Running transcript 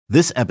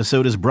This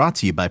episode is brought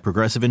to you by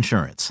Progressive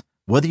Insurance.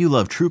 Whether you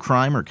love true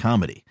crime or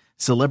comedy,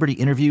 celebrity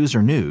interviews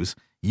or news,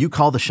 you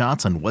call the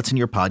shots on what's in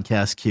your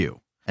podcast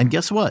queue. And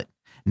guess what?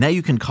 Now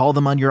you can call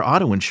them on your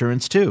auto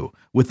insurance too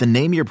with the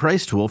Name Your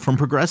Price tool from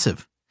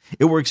Progressive.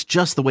 It works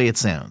just the way it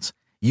sounds.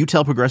 You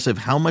tell Progressive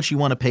how much you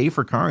want to pay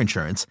for car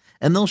insurance,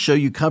 and they'll show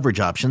you coverage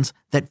options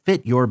that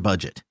fit your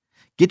budget.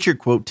 Get your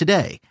quote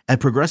today at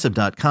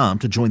Progressive.com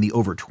to join the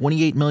over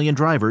 28 million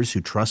drivers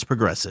who trust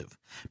Progressive.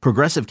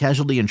 Progressive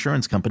Casualty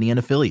Insurance Company and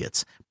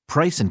Affiliates.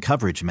 Price and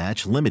coverage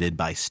match limited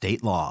by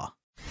state law.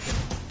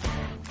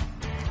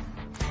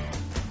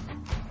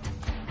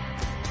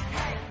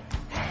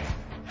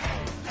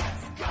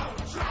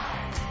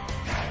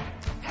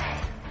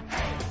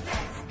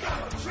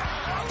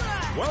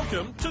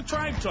 Welcome to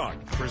Tribe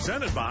Talk,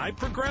 presented by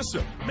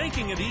Progressive,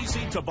 making it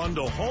easy to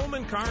bundle home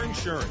and car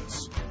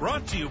insurance.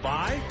 Brought to you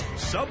by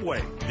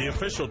Subway, the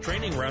official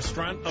training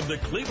restaurant of the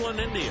Cleveland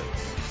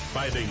Indians.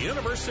 By the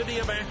University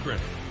of Akron.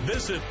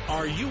 Visit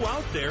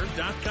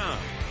areyououtthere.com.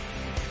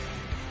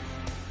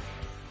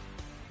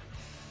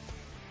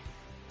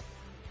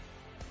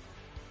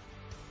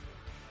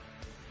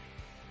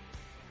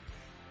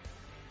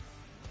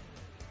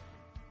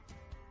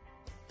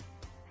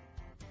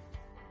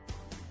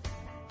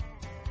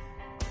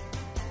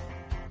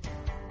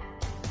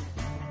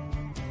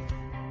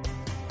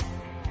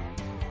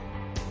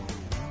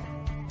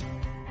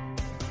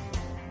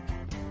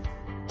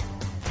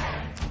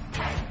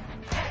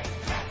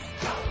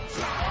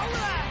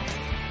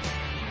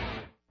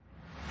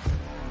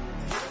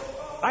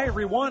 Hi,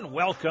 everyone.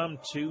 Welcome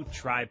to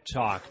Tribe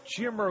Talk.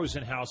 Jim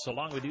Rosenhaus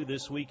along with you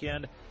this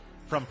weekend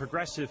from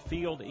Progressive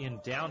Field in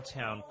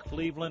downtown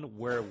Cleveland,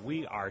 where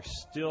we are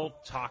still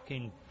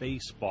talking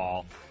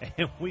baseball,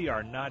 and we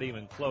are not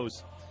even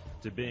close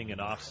to being in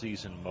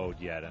off-season mode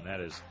yet, and that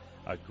is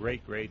a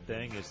great, great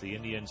thing as the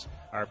Indians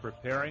are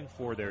preparing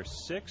for their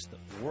 6th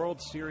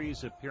World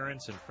Series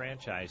appearance in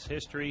franchise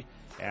history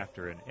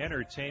after an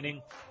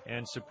entertaining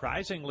and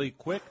surprisingly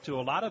quick to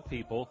a lot of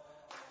people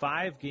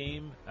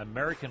 5-game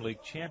American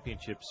League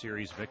Championship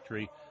Series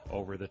victory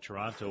over the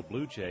Toronto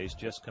Blue Jays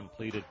just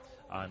completed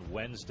on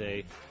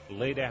Wednesday,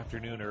 late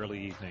afternoon,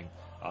 early evening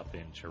up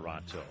in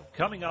Toronto.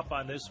 Coming up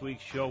on this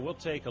week's show, we'll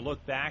take a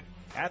look back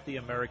at the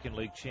American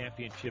League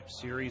Championship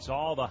Series,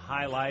 all the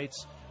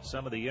highlights,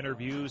 some of the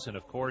interviews, and,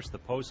 of course, the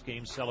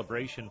post-game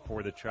celebration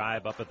for the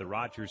Tribe up at the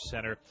Rogers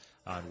Center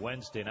on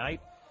Wednesday night.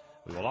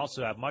 We will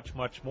also have much,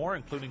 much more,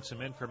 including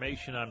some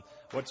information on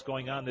what's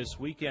going on this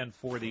weekend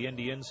for the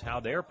Indians,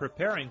 how they're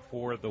preparing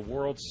for the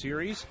World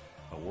Series,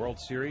 a World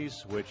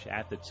Series which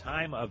at the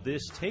time of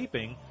this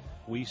taping,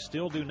 we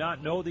still do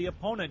not know the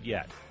opponent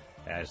yet,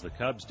 as the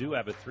Cubs do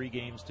have a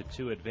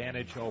 3-2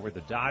 advantage over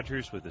the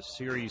Dodgers, with the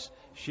series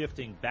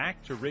shifting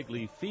back to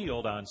Wrigley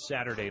Field on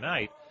Saturday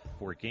night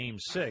for Game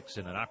 6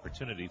 and an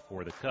opportunity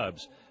for the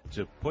Cubs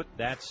to put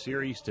that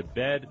series to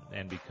bed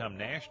and become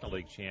National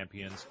League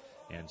champions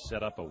and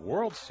set up a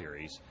World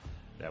Series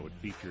that would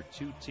feature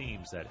 2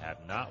 teams that have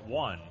not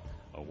won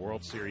a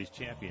World Series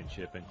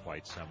championship in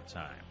quite some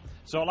time.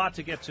 So a lot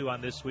to get to on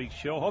this week's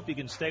show. Hope you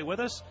can stay with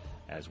us,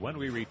 as when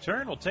we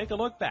return, we'll take a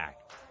look back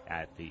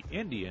at the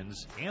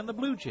Indians and the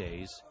Blue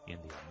Jays in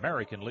the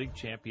American League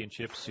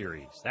Championship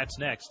Series. That's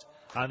next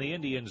on the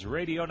Indians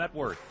Radio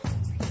Network.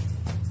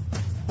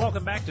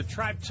 Welcome back to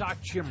Tribe Talk.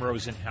 Jim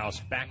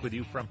Rosenhaus back with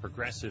you from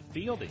Progressive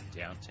Field in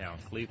downtown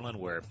Cleveland,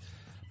 where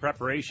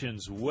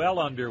preparations well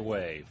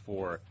underway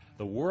for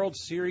the World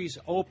Series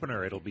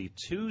opener. It'll be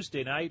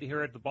Tuesday night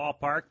here at the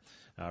ballpark,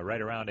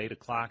 right around 8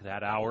 o'clock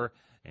that hour.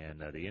 And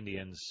the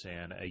Indians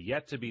and a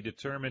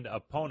yet-to-be-determined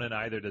opponent,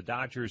 either the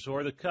Dodgers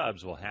or the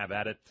Cubs, will have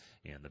at it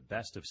in the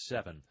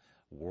best-of-7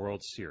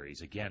 World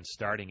Series, again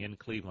starting in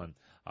Cleveland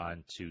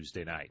on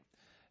Tuesday night.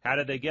 How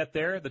did they get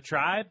there, the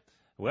Tribe?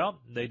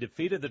 Well, they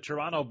defeated the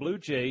Toronto Blue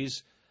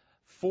Jays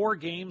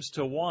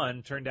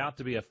 4-1. Turned out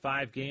to be a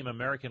 5-game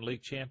American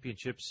League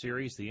Championship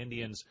Series. The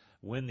Indians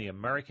win the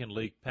American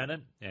League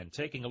pennant. And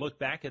taking a look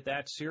back at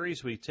that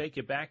series, we take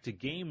you back to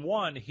Game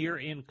 1 here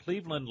in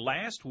Cleveland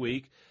last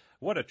week.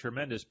 What a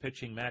tremendous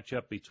pitching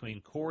matchup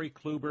between Corey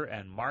Kluber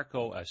and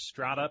Marco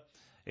Estrada.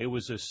 It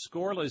was a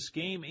scoreless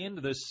game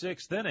into the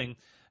 6th inning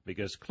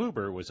because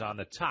Kluber was on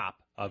the top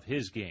of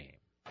his game.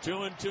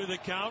 2-2 the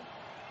count.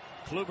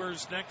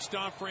 Kluber's next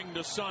offering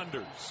to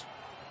Saunders.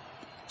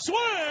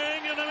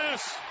 Swing and a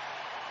miss.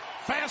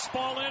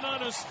 Fastball in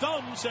on his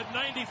thumbs at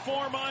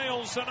 94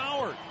 miles an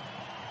hour.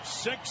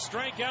 6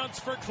 strikeouts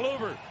for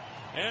Kluber,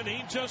 and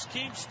he just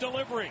keeps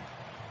delivering.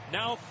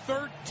 Now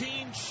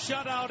 13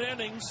 shutout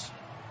innings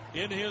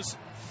in his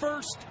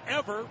first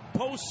ever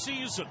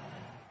postseason.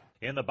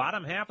 In the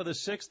bottom half of the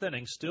 6th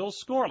inning, still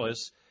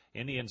scoreless,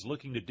 Indians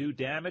looking to do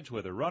damage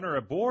with a runner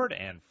aboard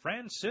and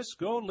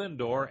Francisco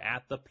Lindor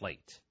at the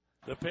plate.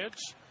 The pitch,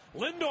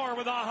 Lindor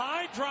with a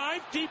high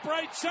drive, deep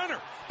right center.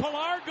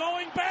 Pilar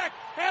going back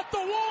at the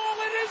wall,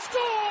 it is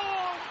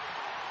gone!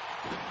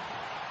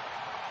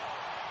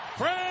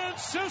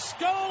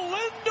 Francisco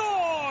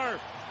Lindor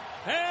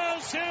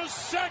has his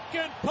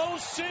second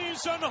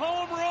postseason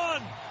home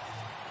run.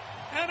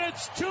 And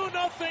it's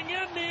 2-0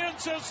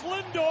 Indians as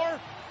Lindor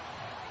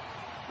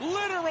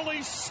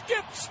literally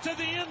skips to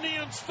the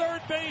Indians'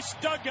 third base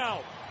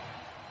dugout.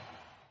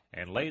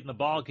 And late in the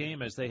ball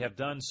game, as they have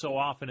done so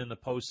often in the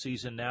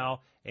postseason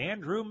now,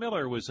 Andrew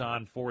Miller was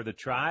on for the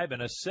Tribe in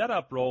a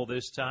setup role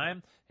this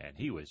time, and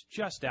he was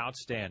just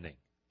outstanding.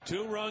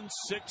 2 runs,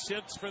 6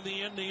 hits for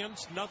the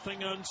Indians,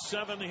 nothing on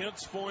 7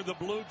 hits for the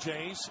Blue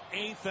Jays.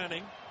 8th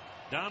inning.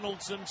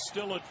 Donaldson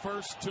still at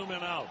first, 2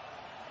 men out.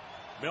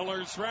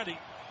 Miller's ready.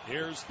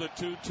 Here's the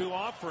 2-2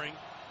 offering.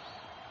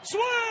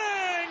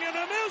 Swing and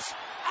a miss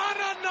on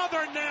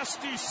another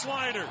nasty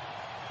slider.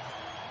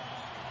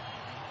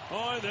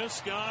 Boy,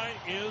 this guy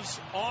is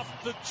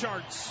off the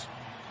charts.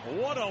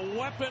 What a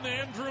weapon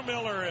Andrew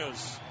Miller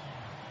is.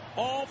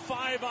 All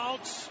 5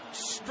 outs,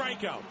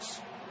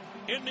 strikeouts.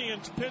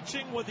 Indians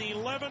pitching with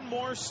 11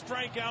 more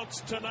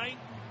strikeouts tonight.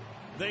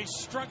 They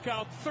struck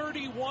out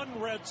 31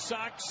 Red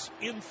Sox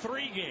in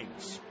 3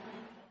 games.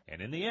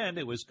 And in the end,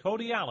 it was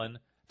Cody Allen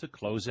to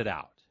close it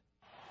out.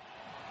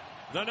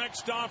 The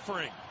next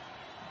offering.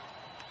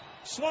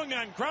 Swung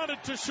on,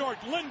 grounded to short.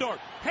 Lindor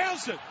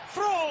has it,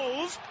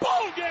 throws,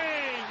 ball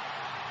game!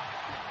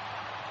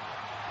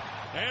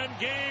 And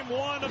game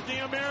 1 of the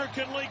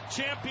American League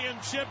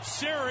Championship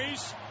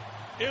Series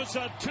is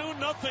a 2-0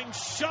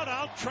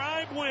 shutout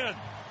Tribe win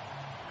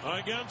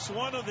against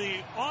one of the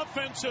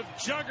offensive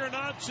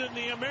juggernauts in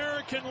the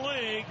American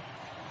League,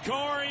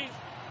 Corey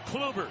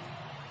Kluber.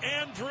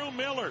 Andrew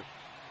Miller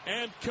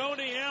and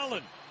Cody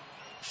Allen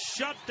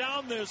shut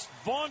down this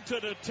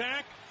vaunted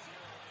attack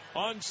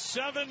on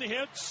 7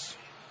 hits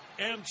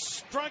and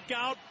struck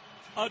out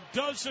a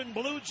dozen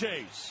Blue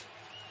Jays.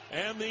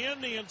 And the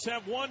Indians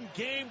have won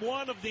game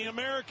 1 of the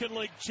American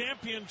League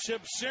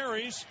Championship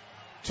Series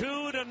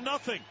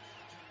 2-0.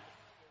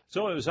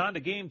 So it was on to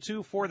game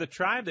 2 for the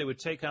Tribe. They would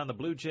take on the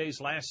Blue Jays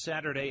last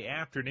Saturday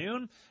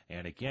afternoon.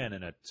 And again,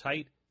 in a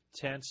tight,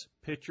 tense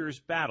pitcher's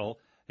battle,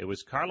 it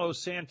was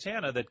Carlos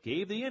Santana that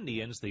gave the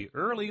Indians the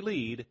early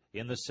lead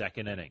in the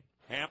 2nd inning.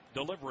 Happ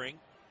delivering.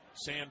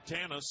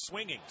 Santana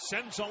swinging.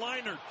 Sends a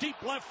liner deep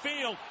left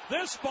field.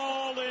 This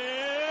ball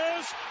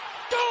is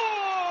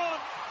gone!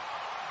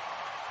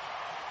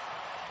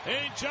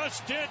 He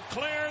just did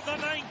clear the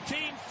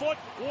 19-foot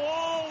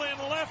wall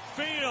in left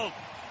field.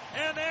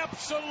 An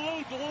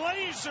absolute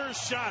laser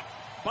shot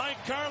by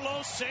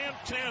Carlos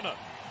Santana.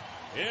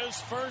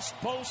 His first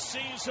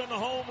postseason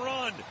home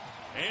run.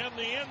 And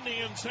the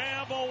Indians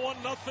have a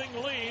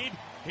 1-0 lead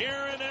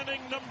here in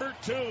inning number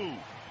 2.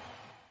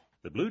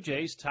 The Blue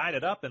Jays tied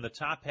it up in the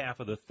top half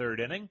of the 3rd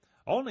inning,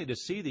 only to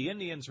see the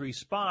Indians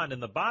respond in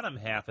the bottom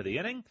half of the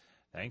inning,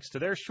 thanks to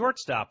their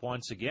shortstop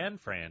once again,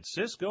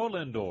 Francisco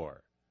Lindor.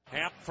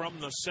 Happ from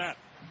the set.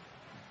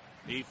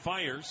 He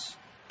fires.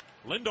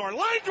 Lindor,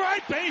 line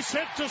drive, base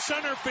hit to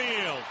center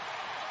field.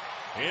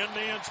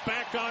 Indians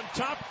back on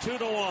top,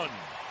 2-1.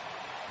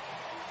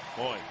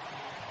 Boy,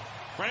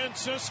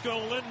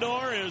 Francisco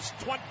Lindor is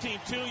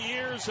 22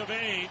 years of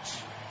age,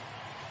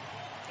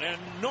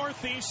 and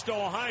Northeast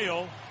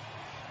Ohio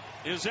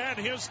is at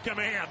his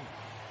command.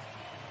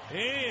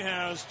 He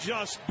has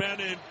just been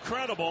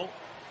incredible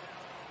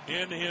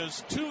in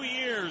his 2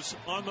 years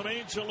on the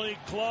Major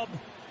League club,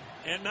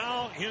 and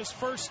now his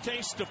first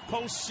taste of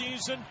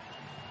postseason,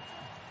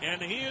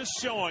 and he is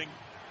showing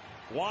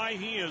why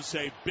he is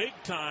a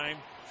big-time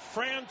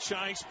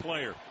franchise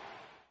player.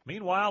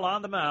 Meanwhile,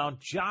 on the mound,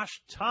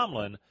 Josh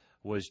Tomlin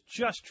was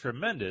just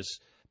tremendous,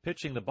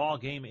 pitching the ball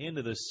game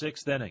into the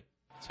 6th inning.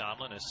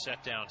 Tomlin has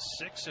set down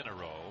 6 in a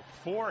row.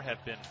 4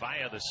 have been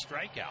via the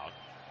strikeout.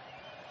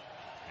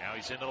 Now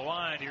he's into the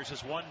line. Here's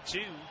his 1-2.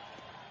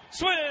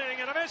 Swing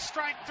and a miss,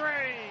 strike 3.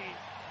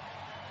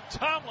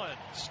 Tomlin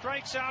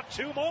strikes out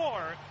 2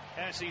 more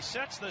as he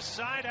sets the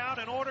side out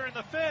in order in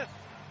the 5th.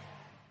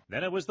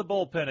 Then it was the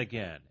bullpen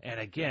again, and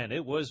again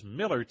it was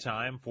Miller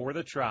time for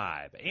the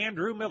Tribe.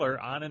 Andrew Miller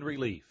on in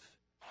relief.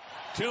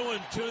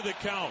 2-2 the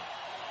count.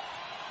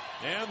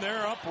 And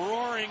they're up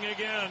roaring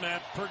again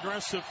at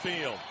Progressive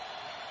Field.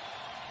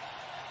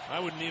 I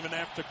wouldn't even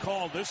have to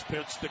call this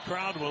pitch. The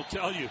crowd will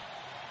tell you.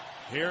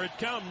 Here it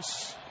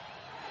comes.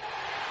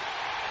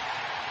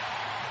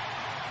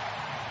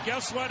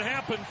 Guess what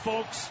happened,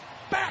 folks?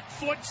 Back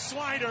foot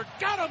slider.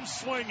 Got him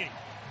swinging.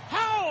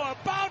 How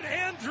about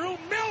Andrew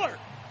Miller?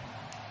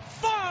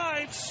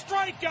 5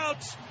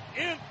 strikeouts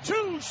in 2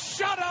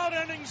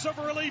 shutout innings of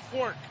relief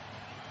work.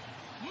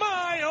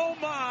 My, oh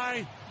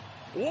my.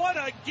 What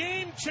a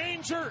game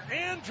changer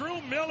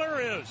Andrew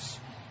Miller is.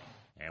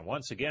 And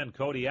once again,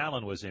 Cody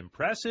Allen was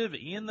impressive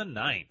in the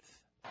 9th.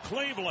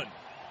 Cleveland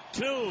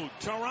 2,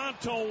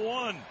 Toronto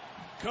 1.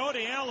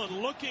 Cody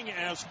Allen looking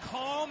as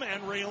calm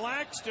and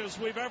relaxed as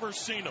we've ever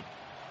seen him.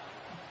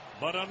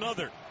 But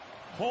another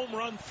home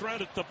run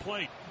threat at the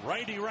plate.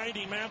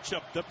 Righty-righty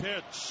matchup, the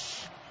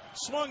pitch.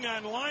 Swung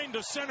on line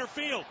to center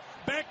field.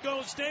 Back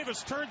goes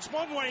Davis, turns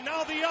one way,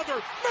 now the other.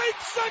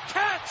 Makes the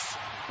catch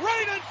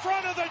right in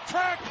front of the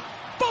track.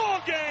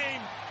 Ball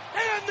game.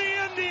 And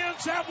the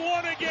Indians have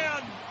won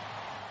again.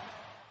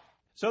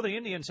 So the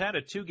Indians had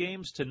a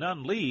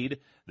 2-0 lead.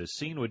 The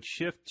scene would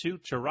shift to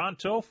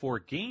Toronto for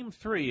Game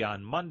 3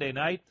 on Monday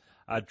night.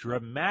 A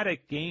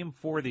dramatic game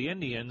for the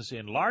Indians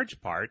in large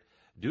part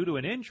due to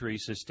an injury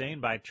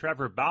sustained by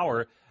Trevor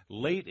Bauer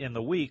late in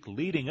the week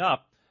leading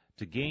up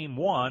to Game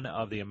 1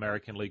 of the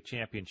American League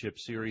Championship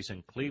Series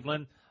in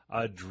Cleveland.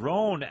 A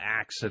drone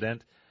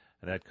accident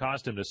that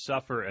caused him to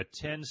suffer a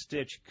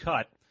 10-stitch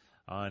cut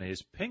on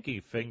his pinky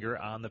finger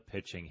on the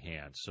pitching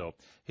hand. So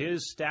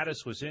his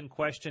status was in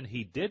question.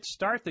 He did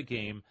start the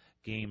game,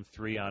 Game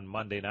 3 on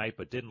Monday night,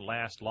 but didn't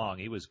last long.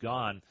 He was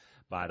gone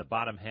by the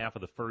bottom half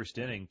of the first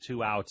inning,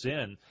 2 outs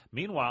in.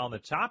 Meanwhile, in the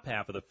top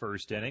half of the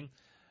first inning,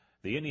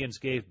 the Indians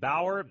gave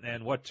Bauer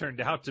and what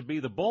turned out to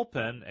be the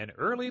bullpen an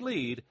early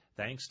lead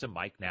thanks to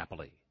Mike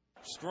Napoli.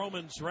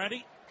 Stroman's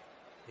ready.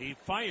 He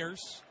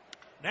fires.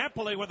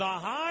 Napoli with a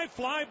high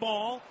fly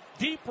ball.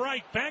 Deep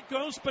right. Back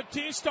goes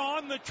Batista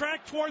on the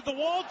track toward the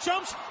wall.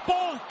 Jumps.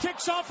 Ball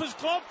kicks off his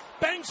glove.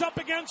 Bangs up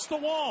against the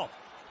wall.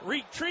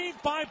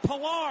 Retrieved by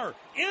Pilar.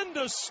 In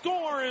to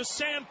score is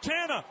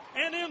Santana.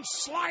 And in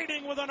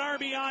sliding with an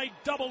RBI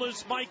double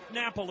is Mike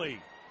Napoli.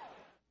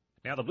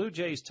 Now the Blue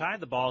Jays tied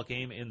the ball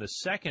game in the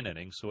second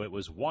inning, so it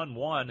was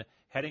 1-1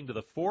 heading to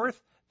the fourth.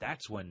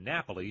 That's when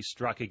Napoli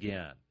struck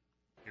again.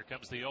 Here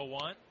comes the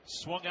 0-1.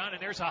 Swung on,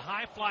 and there's a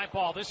high fly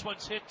ball. This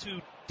one's hit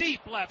to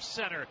deep left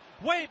center.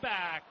 Way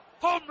back.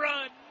 Home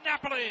run,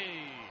 Napoli.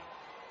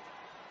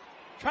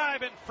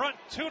 Tribe in front,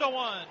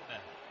 2-1.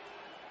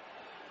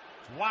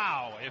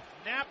 Wow, if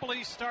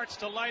Napoli starts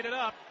to light it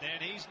up,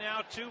 then he's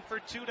now 2 for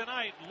 2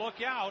 tonight.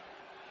 Look out.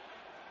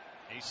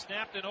 He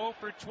snapped an 0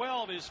 for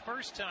 12 his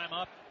first time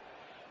up.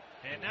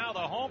 And now the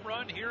home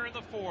run here in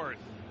the fourth.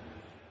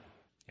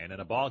 And in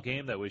a ball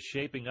game that was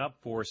shaping up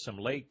for some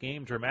late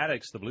game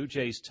dramatics, the Blue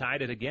Jays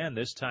tied it again,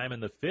 this time in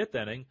the fifth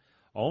inning,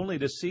 only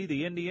to see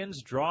the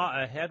Indians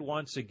draw ahead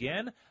once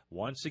again.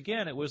 Once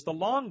again, it was the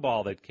long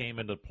ball that came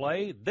into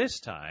play. This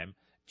time,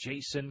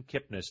 Jason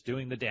Kipnis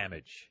doing the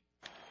damage.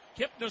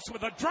 Kipnis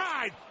with a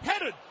drive,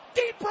 headed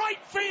deep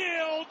right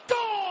field,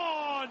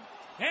 gone!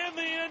 And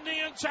the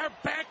Indians are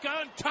back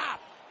on top.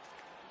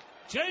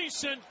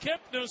 Jason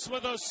Kipnis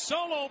with a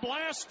solo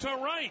blast to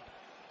right.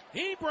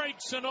 He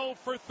breaks an 0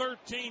 for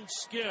 13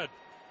 skid.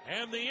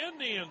 And the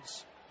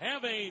Indians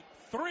have a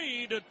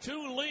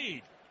 3-2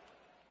 lead.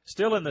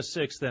 Still in the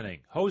sixth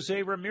inning,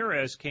 Jose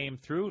Ramirez came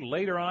through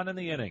later on in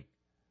the inning.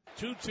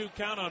 2-2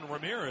 count on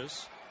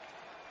Ramirez.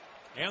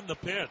 And the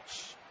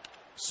pitch.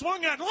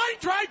 Swung on, line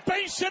drive,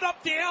 base hit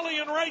up the alley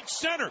in right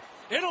center.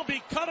 It'll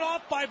be cut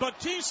off by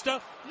Batista.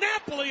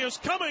 Napoli is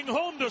coming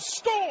home to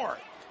score.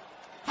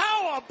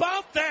 How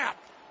about that?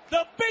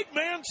 The big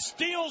man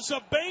steals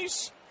a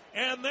base,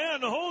 and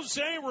then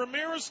Jose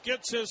Ramirez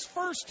gets his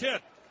first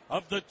hit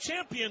of the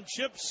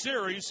championship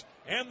series,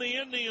 and the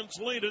Indians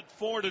lead it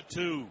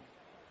 4-2.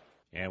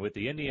 And with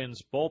the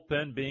Indians'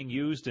 bullpen being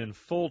used in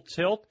full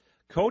tilt,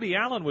 Cody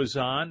Allen was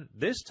on,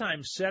 this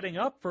time setting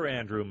up for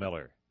Andrew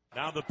Miller.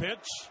 Now the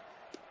pitch,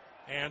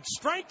 and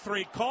strike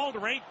 3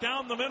 called right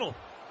down the middle.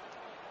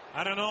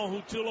 I don't know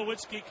who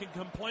Tulowitzki can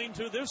complain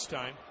to this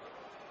time.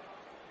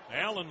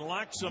 Allen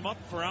locks him up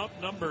for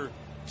out number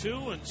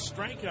 2 and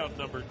strikeout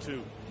number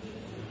 2.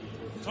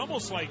 It's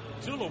almost like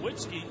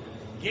Tulowitzki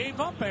gave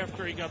up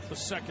after he got the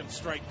second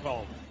strike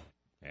called.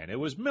 And it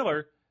was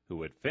Miller who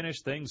would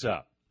finish things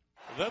up.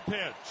 The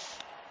pitch.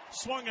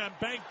 Swung on,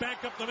 bank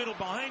back up the middle,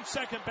 behind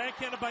second,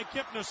 backhanded by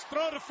Kipnis.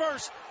 Throw to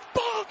first.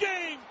 Ball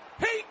game!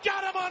 He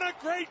got him on a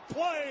great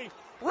play,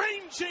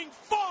 ranging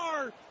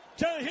far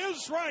to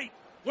his right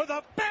with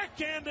a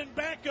backhand in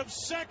back of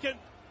second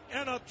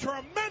and a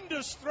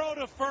tremendous throw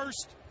to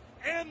first.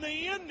 And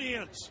the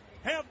Indians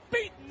have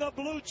beaten the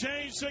Blue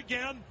Jays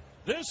again,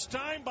 this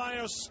time by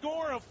a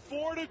score of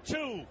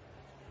 4-2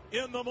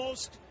 in the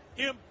most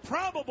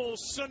improbable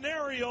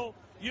scenario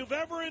you've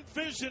ever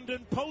envisioned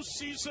in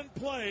postseason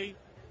play,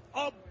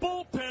 a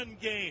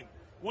bullpen game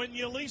when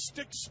you least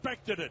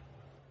expected it.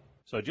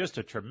 So just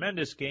a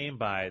tremendous game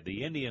by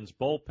the Indians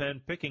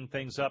bullpen, picking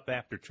things up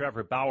after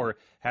Trevor Bauer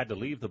had to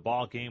leave the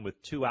ball game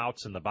with 2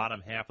 outs in the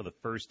bottom half of the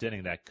first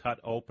inning. That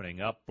cut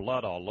opening up,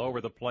 blood all over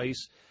the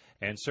place,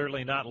 and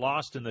certainly not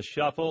lost in the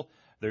shuffle.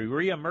 The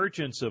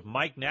reemergence of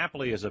Mike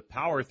Napoli as a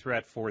power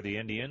threat for the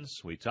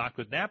Indians. We talked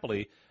with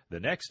Napoli the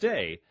next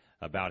day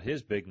about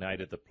his big night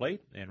at the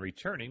plate and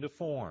returning to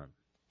form.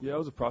 Yeah, it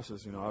was a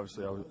process.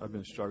 Obviously I've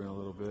been struggling a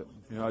little bit.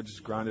 I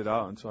just grind it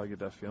out until I get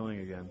that feeling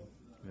again.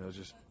 It's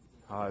just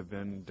how I've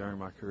been during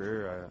my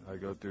career. I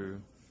go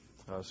through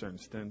certain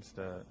stints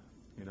that,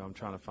 I'm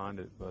trying to find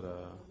it. But,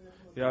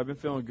 yeah, I've been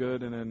feeling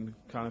good and then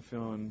kind of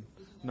feeling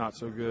not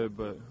so good.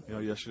 But,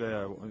 yesterday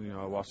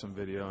I watched some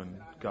video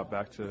and got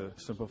back to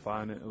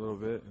simplifying it a little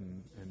bit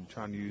and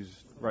trying to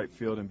use right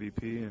field and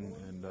BP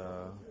and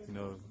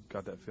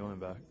got that feeling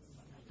back.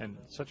 And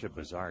such a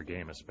bizarre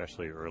game,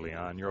 especially early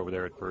on. You're over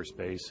there at first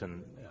base,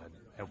 and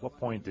at what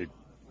point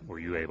were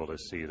you able to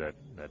see that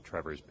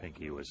Trevor's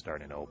pinky was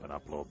starting to open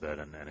up a little bit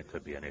and it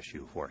could be an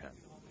issue for him?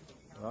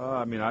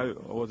 I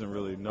wasn't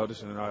really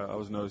noticing it. I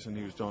was noticing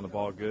he was throwing the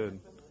ball good.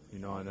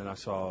 and then I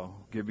saw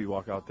Gibby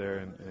walk out there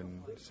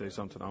and say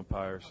something to the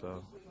umpire.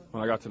 So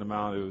when I got to the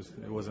mound,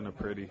 it wasn't a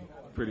pretty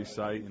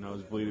sight. It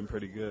was bleeding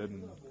pretty good,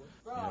 and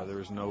there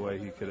was no way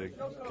he could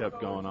have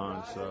kept going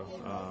on.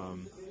 So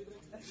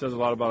it says a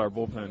lot about our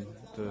bullpen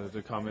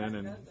to come in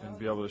and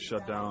be able to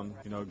shut down,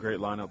 a great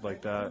lineup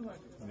like that.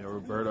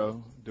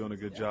 Roberto doing a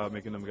good job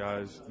making them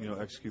guys,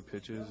 execute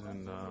pitches,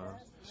 and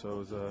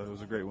so it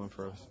was a great win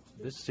for us.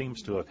 This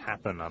seems to have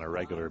happened on a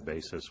regular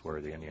basis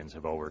where the Indians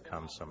have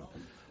overcome some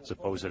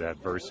supposed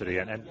adversity.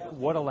 And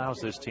what allows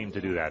this team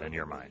to do that in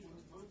your mind?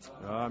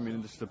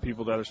 Just the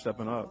people that are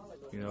stepping up.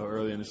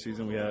 Early in the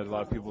season we had a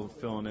lot of people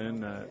filling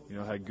in that,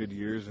 had good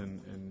years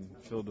and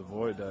filled the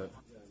void that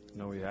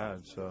we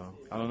had. So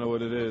I don't know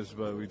what it is,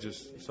 but we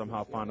just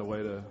somehow find a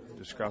way to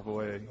scrap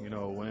away,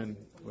 a win.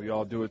 We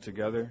all do it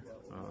together.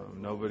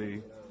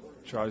 Nobody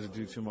tries to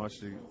do too much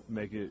to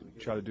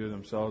try to do it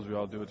themselves. We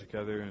all do it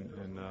together,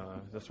 and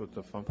that's what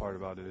the fun part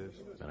about it is.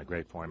 It's been a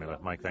great formula.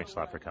 Mike, thanks a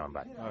lot for coming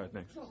by. All right,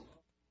 thanks.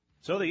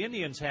 So the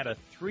Indians had a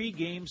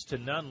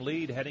 3-0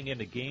 lead heading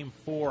into Game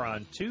 4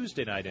 on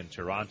Tuesday night in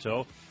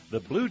Toronto. The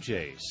Blue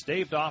Jays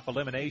staved off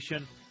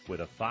elimination with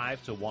a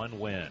 5-1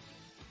 win.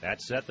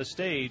 That set the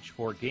stage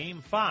for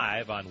Game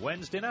 5 on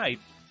Wednesday night,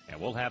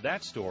 and we'll have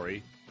that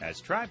story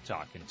as Tribe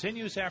Talk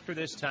continues after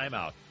this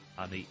timeout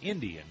on the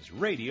Indians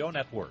Radio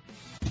Network.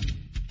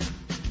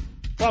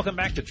 Welcome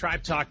back to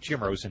Tribe Talk. Jim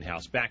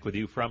Rosenhaus back with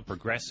you from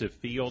Progressive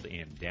Field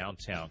in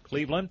downtown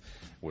Cleveland,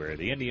 where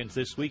the Indians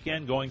this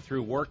weekend going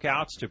through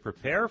workouts to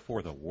prepare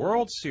for the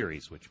World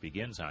Series, which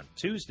begins on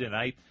Tuesday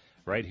night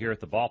right here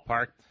at the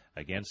ballpark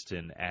against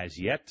an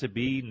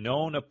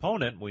as-yet-to-be-known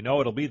opponent. We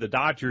know it'll be the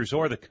Dodgers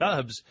or the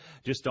Cubs,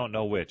 just don't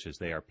know which, as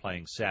they are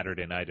playing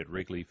Saturday night at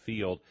Wrigley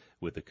Field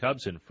with the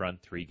Cubs in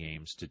front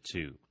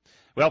 3-2.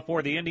 Well,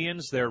 for the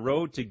Indians, their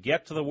road to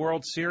get to the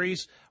World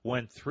Series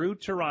went through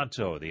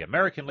Toronto, the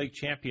American League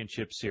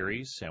Championship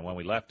Series, and when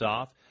we left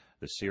off,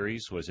 the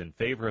series was in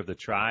favor of the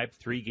Tribe,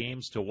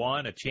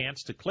 3-1, a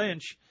chance to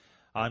clinch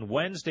on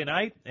Wednesday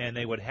night, and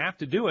they would have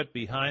to do it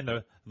behind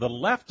the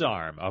left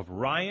arm of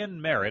Ryan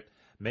Merritt,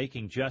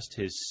 making just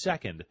his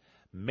second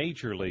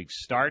Major League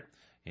start.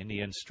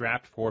 Indians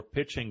strapped for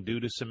pitching due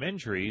to some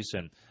injuries,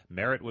 and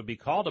Merritt would be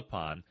called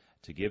upon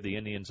to give the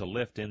Indians a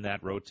lift in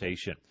that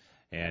rotation.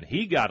 And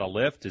he got a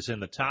lift as in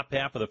the top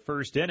half of the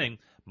first inning,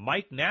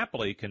 Mike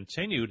Napoli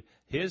continued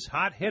his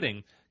hot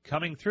hitting,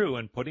 coming through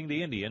and putting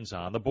the Indians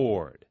on the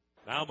board.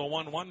 Now the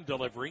 1-1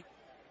 delivery.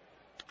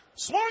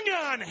 Swung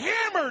on,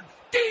 hammered,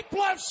 deep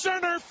left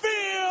center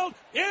field.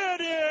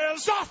 It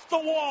is off the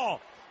wall.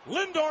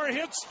 Lindor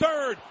hits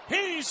third.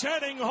 He's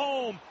heading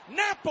home.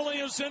 Napoli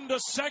is into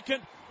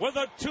second with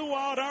a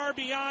 2-out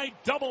RBI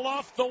double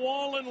off the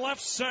wall in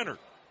left center.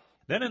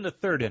 Then in the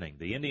third inning,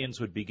 the Indians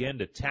would begin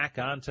to tack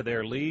on to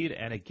their lead,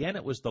 and again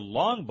it was the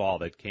long ball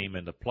that came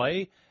into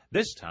play,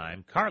 this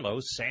time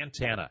Carlos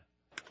Santana.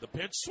 The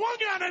pitch swung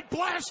on and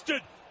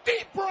blasted.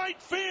 Deep right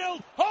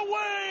field,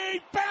 away,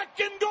 back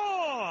and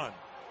gone.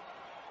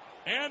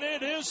 And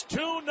it is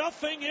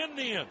 2-0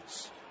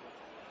 Indians.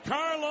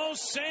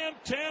 Carlos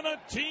Santana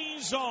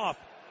tees off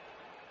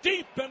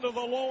deep into the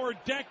lower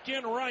deck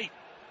in right.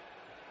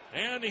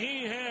 And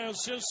he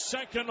has his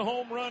second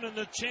home run in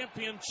the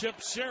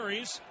championship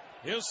series,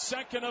 his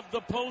second of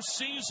the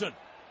postseason.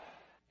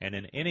 And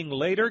an inning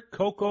later,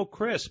 Coco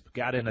Crisp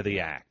got into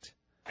the act.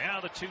 Now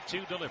the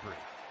 2-2 delivery.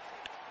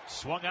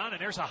 Swung on, and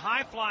there's a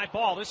high fly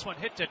ball. This one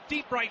hit to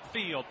deep right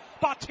field.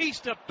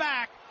 Bautista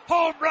back.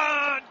 Home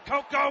run,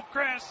 Coco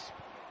Crisp.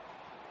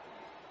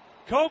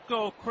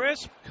 Coco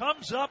Crisp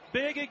comes up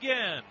big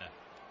again.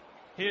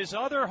 His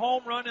other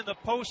home run in the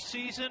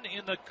postseason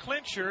in the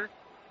clincher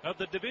of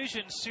the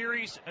division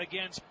series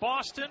against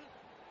Boston.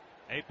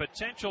 A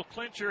potential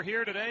clincher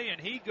here today,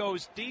 and he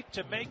goes deep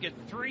to make it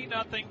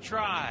 3-0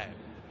 Tribe.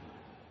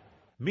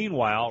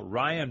 Meanwhile,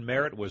 Ryan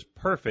Merritt was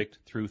perfect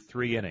through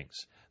 3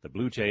 innings. The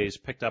Blue Jays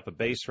picked up a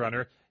base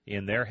runner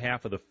in their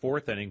half of the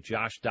fourth inning,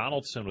 Josh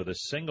Donaldson with a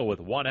single with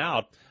 1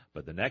 out,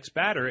 but the next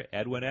batter,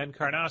 Edwin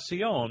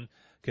Encarnacion,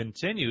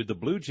 continued the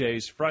Blue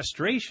Jays'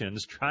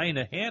 frustrations trying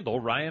to handle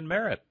Ryan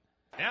Merritt.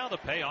 Now the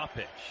payoff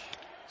pitch.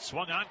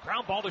 Swung on,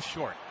 ground ball to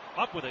short.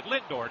 Up with it,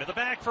 Lindor to the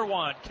bag for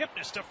 1.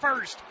 Kipnis to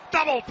first.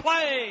 Double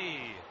play.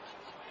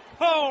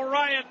 Oh,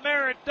 Ryan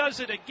Merritt does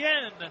it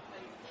again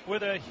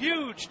with a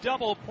huge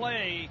double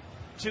play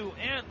to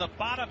end the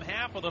bottom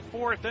half of the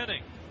fourth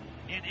inning.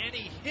 And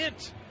any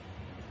hint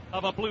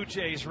of a Blue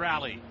Jays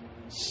rally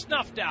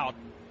snuffed out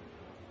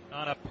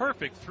on a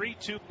perfect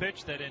 3-2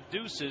 pitch that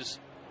induces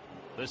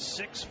the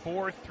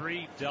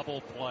 6-4-3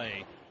 double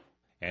play.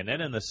 And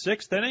then in the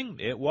 6th inning,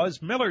 it was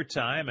Miller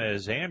time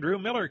as Andrew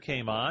Miller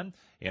came on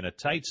in a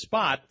tight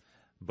spot,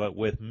 but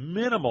with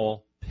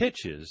minimal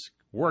pitches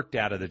worked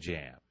out of the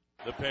jam.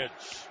 The pitch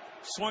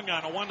swung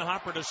on, a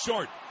one-hopper to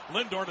short.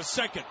 Lindor to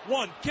second.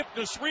 1,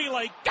 Kipnis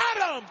relay.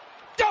 Got him!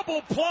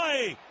 Double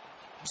play!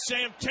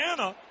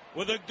 Santana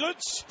with a good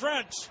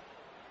stretch,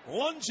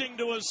 lunging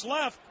to his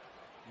left,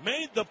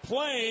 made the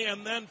play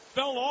and then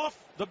fell off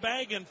the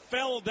bag and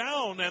fell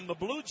down, and the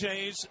Blue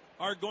Jays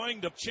are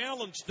going to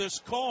challenge this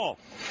call.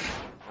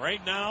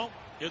 Right now,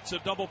 it's a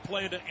double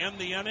play to end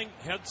the inning.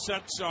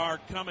 Headsets are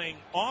coming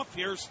off.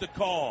 Here's the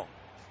call.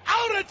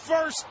 Out at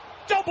first,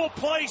 double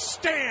play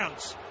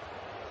stands.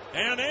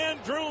 And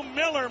Andrew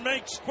Miller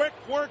makes quick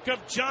work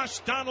of Josh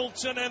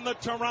Donaldson and the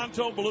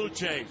Toronto Blue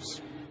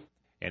Jays.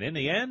 And in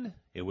the end,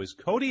 it was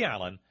Cody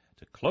Allen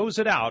to close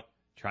it out,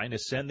 trying to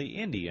send the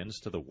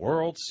Indians to the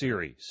World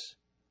Series.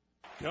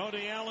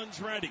 Cody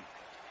Allen's ready.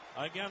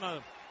 Again,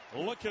 a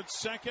look at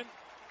second.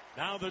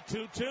 Now the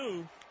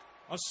 2-2.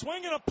 A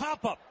swing and a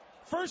pop-up.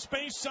 First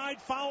base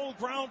side foul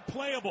ground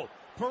playable.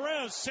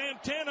 Perez,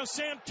 Santana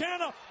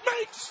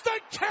makes the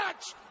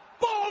catch.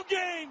 Ball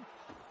game.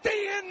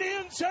 The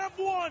Indians have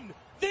won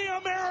the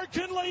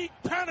American League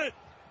pennant.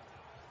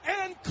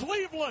 And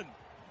Cleveland,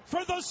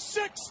 for the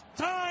 6th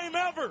time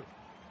ever,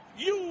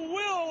 you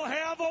will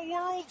have a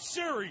World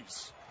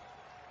Series.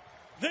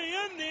 The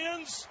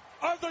Indians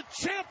are the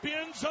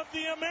champions of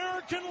the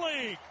American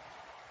League.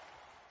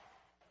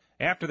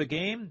 After the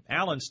game,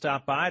 Allen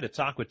stopped by to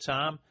talk with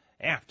Tom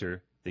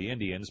after the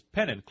Indians'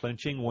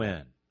 pennant-clinching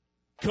win.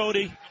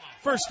 Cody,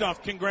 first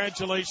off,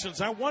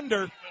 congratulations. I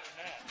wonder,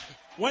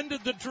 when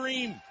did the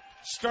dream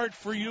start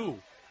for you?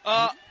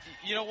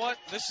 You know what?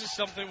 This is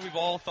something we've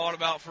all thought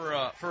about for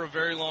a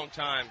very long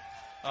time.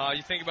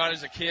 You think about it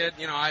as a kid.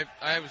 You know,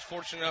 I was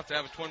fortunate enough to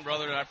have a twin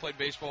brother that I played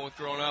baseball with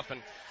growing up,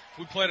 and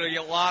we played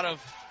a lot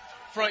of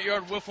front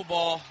yard wiffle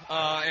ball,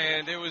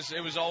 and it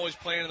was always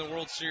playing in the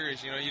World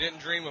Series. You know, you didn't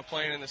dream of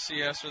playing in the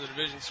CS or the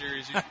Division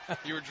Series.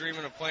 You were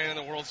dreaming of playing in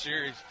the World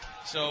Series.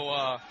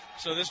 So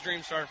this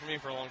dream started for me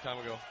for a long time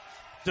ago.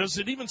 Does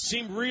it even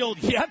seem real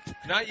yet?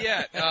 Not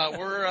yet. We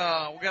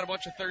got a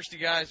bunch of thirsty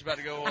guys about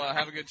to go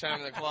have a good time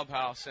in the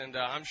clubhouse, and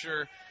I'm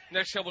sure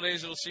next couple of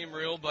days it'll seem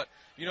real. But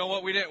you know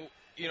what? We didn't.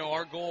 You know,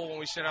 our goal when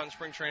we set out in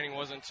spring training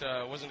wasn't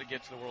to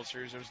get to the World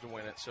Series. It was to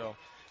win it. So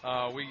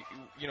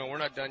we're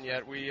not done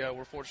yet.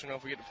 We're fortunate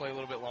enough we get to play a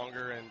little bit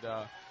longer, and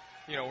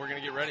we're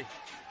going to get ready.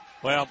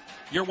 Well,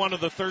 you're one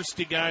of the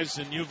thirsty guys,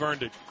 and you've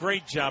earned it.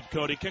 Great job,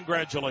 Cody.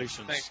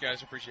 Congratulations. Thanks,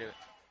 guys. Appreciate it.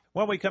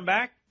 When we come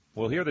back,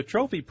 we'll hear the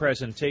trophy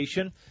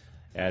presentation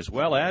as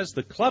well as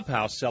the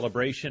clubhouse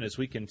celebration as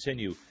we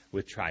continue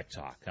with Tribe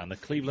Talk on the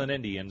Cleveland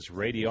Indians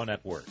Radio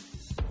Network.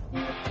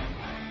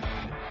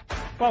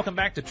 Welcome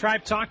back to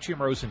Tribe Talk. Jim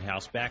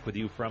Rosenhaus back with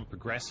you from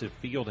Progressive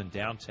Field in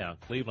downtown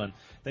Cleveland.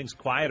 Things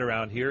quiet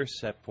around here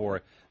except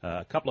for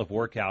a couple of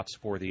workouts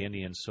for the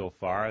Indians so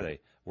far. They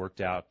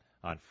worked out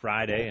on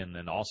Friday and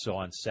then also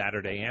on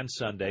Saturday and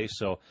Sunday.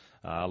 So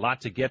a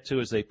lot to get to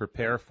as they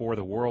prepare for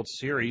the World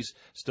Series,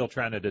 still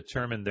trying to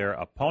determine their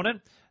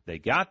opponent. They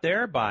got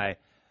there by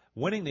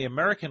winning the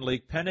American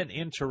League pennant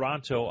in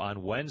Toronto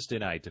on Wednesday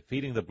night,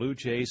 defeating the Blue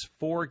Jays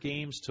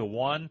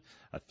 4-1,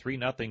 a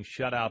 3-0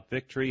 shutout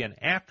victory. And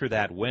after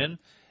that win,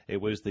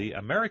 it was the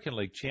American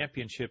League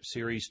Championship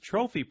Series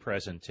trophy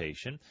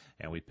presentation,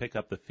 and we pick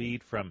up the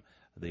feed from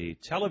the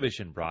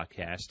television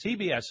broadcast,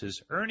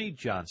 TBS's Ernie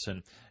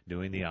Johnson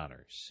doing the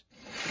honors.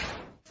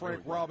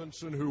 Frank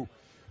Robinson, who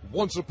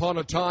once upon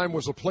a time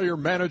was a player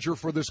manager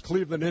for this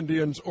Cleveland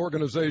Indians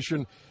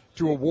organization,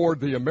 to award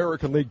the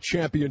American League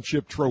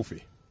Championship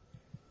trophy.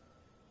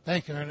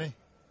 Thank you, Ernie.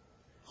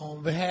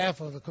 On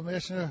behalf of the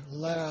commissioner,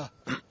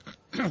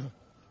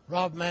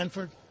 Rob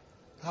Manfred,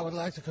 I would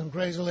like to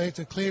congratulate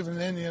the Cleveland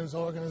Indians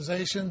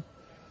organization,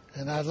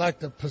 and I'd like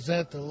to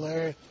present the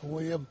Larry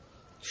Williams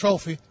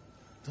Trophy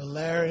to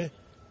Larry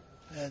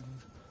and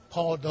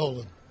Paul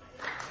Dolan.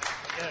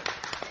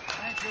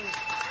 Thank you.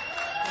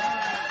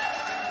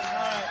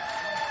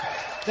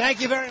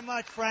 Thank you very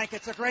much, Frank.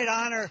 It's a great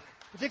honor,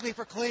 particularly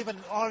for Cleveland.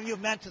 All of you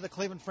meant to the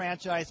Cleveland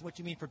franchise, what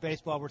you mean for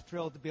baseball. We're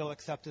thrilled to be able to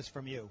accept this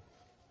from you.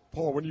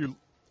 Paul,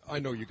 I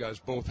know you guys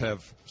both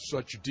have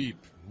such deep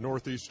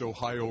Northeast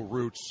Ohio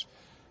roots.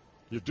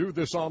 You do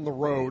this on the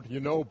road. You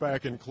know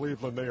back in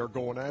Cleveland they are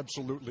going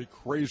absolutely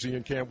crazy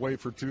and can't wait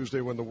for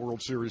Tuesday when the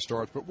World Series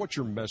starts. But what's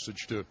your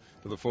message to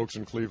the folks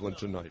in Cleveland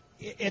tonight?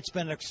 It's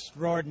been an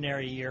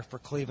extraordinary year for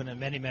Cleveland in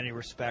many, many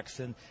respects,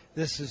 and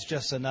this is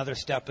just another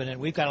step in it.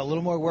 We've got a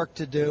little more work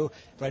to do,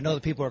 but I know the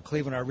people of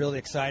Cleveland are really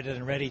excited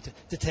and ready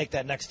to take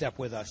that next step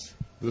with us.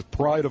 The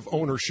pride of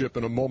ownership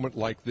in a moment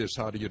like this,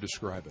 how do you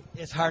describe it?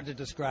 It's hard to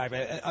describe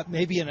it.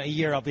 Maybe in a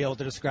year I'll be able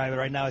to describe it.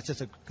 Right now it's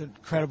just an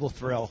incredible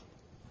thrill.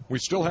 We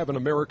still have an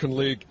American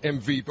League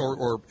MVP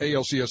or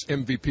ALCS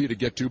MVP to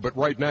get to, but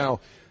right now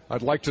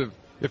I'd like to,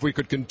 if we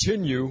could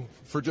continue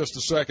for just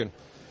a second.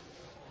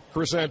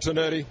 Chris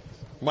Antonetti,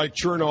 Mike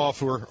Chernoff,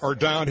 who are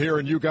down here,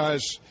 and you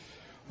guys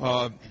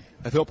have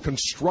helped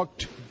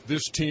construct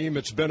this team.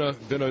 It's been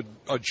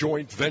a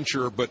joint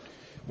venture, but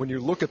when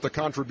you look at the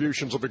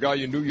contributions of a guy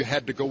you knew you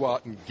had to go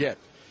out and get,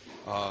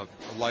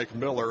 like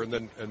Miller, and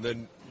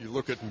then you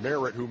look at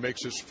Merritt, who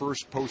makes his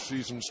first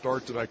postseason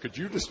start tonight. Could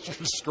you just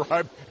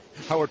describe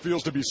how it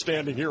feels to be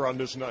standing here on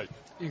this night?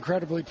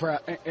 Incredibly proud,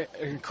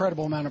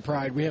 incredible amount of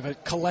pride. We have a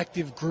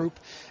collective group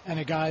and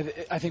a guy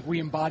that I think we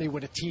embody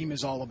what a team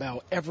is all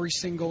about. Every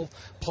single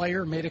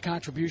player made a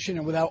contribution,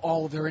 and without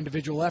all of their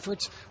individual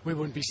efforts, we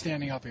wouldn't be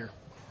standing up here.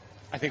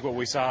 I think what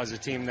we saw is a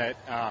team that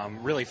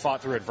really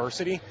fought through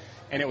adversity,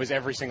 and it was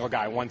every single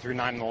guy, 1 through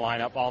 9 in the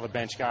lineup, all the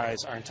bench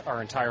guys,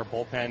 our entire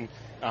bullpen.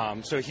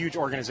 So a huge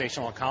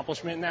organizational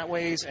accomplishment in that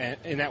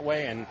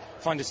way, and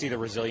fun to see the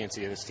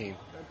resiliency of this team.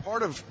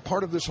 And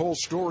part of this whole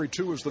story,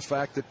 too, is the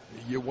fact that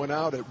you went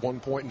out at one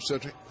point and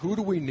said, who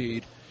do we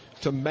need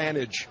to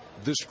manage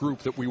this group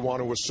that we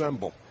want to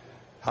assemble?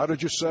 How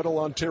did you settle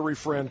on Terry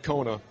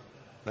Francona,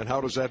 and how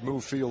does that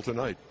move feel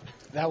tonight?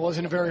 That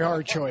wasn't a very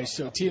hard choice.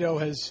 So Tito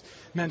has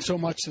meant so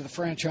much to the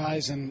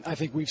franchise, and I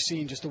think we've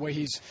seen just the way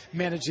he's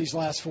managed these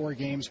last 4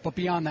 games. But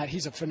beyond that,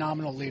 he's a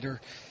phenomenal leader.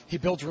 He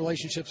builds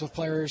relationships with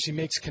players. He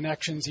makes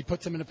connections. He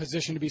puts them in a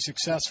position to be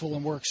successful,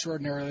 and we're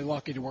extraordinarily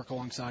lucky to work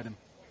alongside him.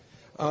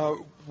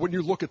 When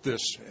you look at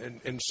this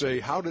and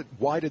say,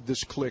 why did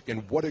this click,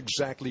 and what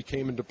exactly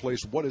came into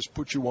place? What has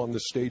put you on the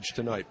stage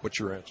tonight? What's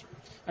your answer?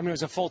 I mean, it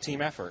was a full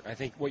team effort. I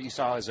think what you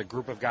saw is a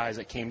group of guys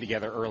that came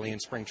together early in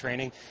spring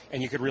training,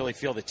 and you could really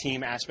feel the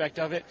team aspect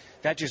of it.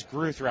 That just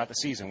grew throughout the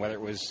season, whether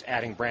it was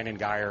adding Brandon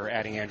Guyer or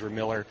adding Andrew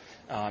Miller,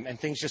 and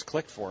things just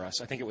clicked for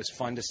us. I think it was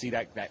fun to see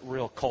that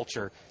real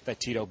culture that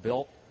Tito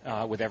built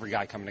with every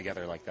guy coming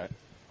together like that.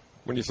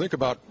 When you think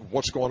about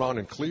what's going on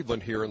in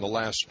Cleveland here in the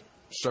last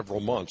several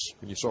months,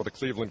 when you saw the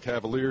Cleveland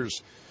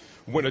Cavaliers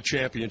win a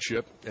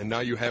championship, and now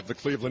you have the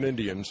Cleveland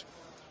Indians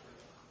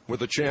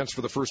with a chance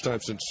for the first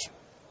time since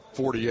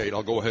 48,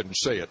 I'll go ahead and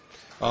say it,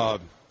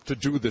 to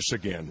do this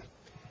again.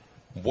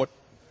 What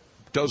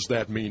does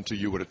that mean to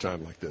you at a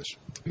time like this?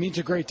 It means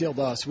a great deal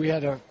to us. We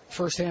had a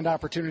first-hand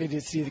opportunity to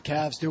see the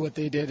Cavs do what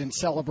they did and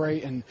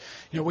celebrate, and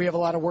we have a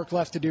lot of work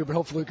left to do, but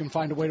hopefully we can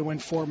find a way to win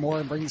 4 more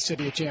and bring the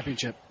city a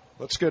championship.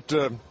 Let's get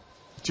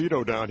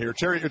Tito down here.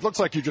 Terry, it looks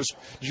like did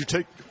you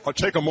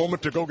take a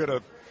moment to go get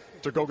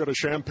a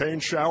champagne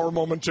shower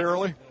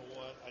momentarily? You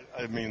know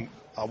what? I mean,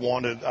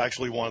 I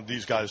actually wanted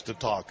these guys to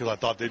talk because I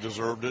thought they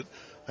deserved it,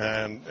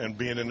 and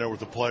being in there with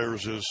the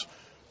players is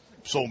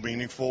so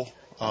meaningful.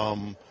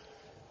 I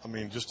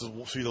mean, just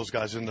to see those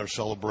guys in there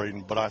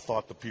celebrating, but I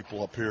thought the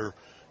people up here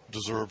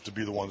deserved to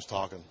be the ones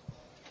talking.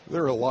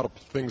 There are a lot of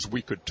things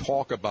we could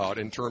talk about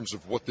in terms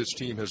of what this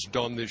team has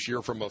done this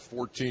year, from a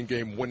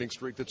 14-game winning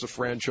streak that's a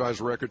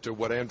franchise record to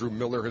what Andrew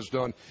Miller has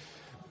done.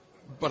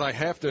 But I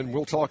have to, and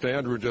we'll talk to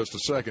Andrew in just a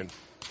second,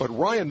 but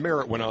Ryan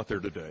Merritt went out there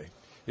today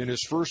in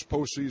his first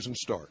postseason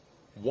start,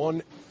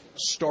 1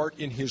 start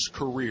in his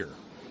career.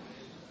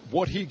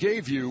 What he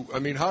gave you, I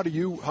mean, how do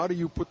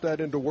you put that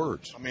into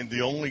words? I mean,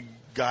 the only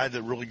guy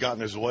that really got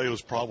in his way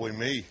was probably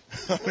me.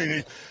 I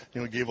mean,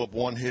 he gave up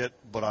 1 hit,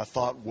 but I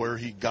thought where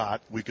he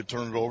got, we could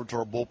turn it over to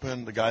our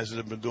bullpen, the guys that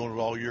have been doing it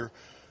all year.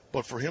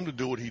 But for him to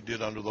do what he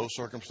did under those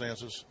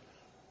circumstances,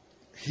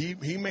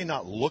 he may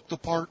not look the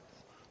part,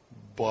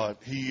 but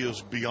he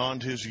is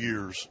beyond his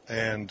years,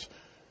 and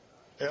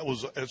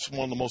it's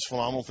one of the most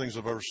phenomenal things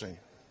I've ever seen.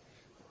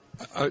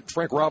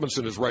 Frank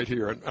Robinson is right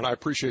here, and I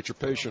appreciate your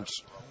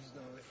patience,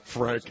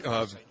 Frank,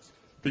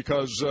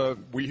 because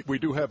we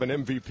do have an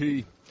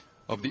MVP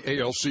of the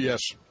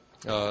ALCS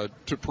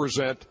to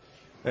present,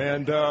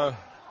 and I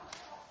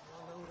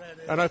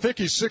think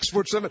he's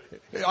 6'7".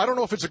 I don't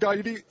know if it's a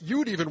guy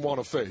you'd even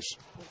want to face.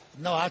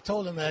 No, I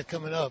told him that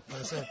coming up.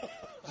 I said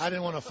I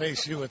didn't want to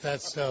face you with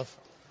that stuff,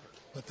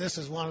 but this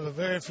is one of the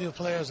very few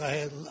players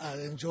I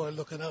enjoy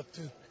looking up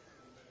to.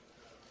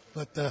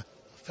 But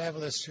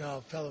fabulous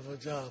job, hell of a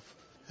job,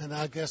 and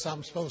I guess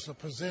I'm supposed to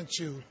present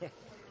you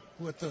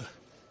with the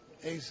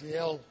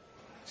ACL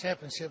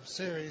Championship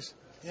Series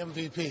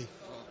MVP.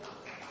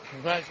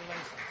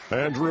 Congratulations.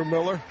 Andrew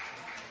Miller,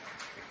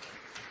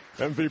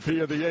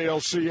 MVP of the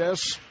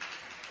ALCS.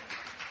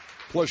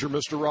 Pleasure,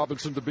 Mr.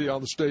 Robinson, to be on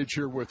the stage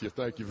here with you.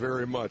 Thank you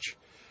very much.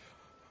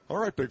 All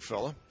right, big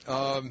fella.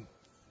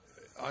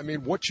 I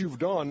mean, what you've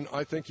done,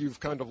 I think you've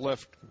kind of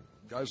left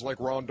guys like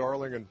Ron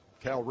Darling and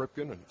Cal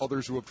Ripken and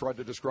others who have tried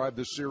to describe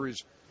this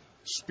series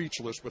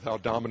speechless with how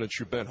dominant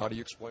you've been. How do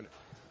you explain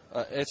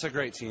it? It's a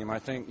great team. I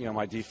think,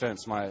 my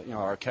defense,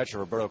 our catcher,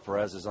 Roberto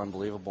Perez, is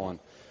unbelievable, and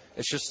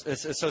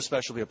it's so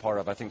special to be a part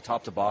of. I think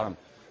top to bottom,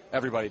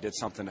 everybody did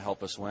something to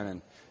help us win,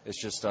 and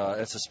it's just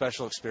it's a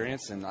special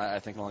experience, and I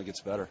think it only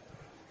gets better.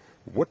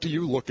 What do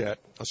you look at,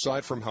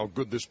 aside from how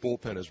good this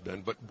bullpen has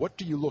been, but what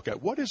do you look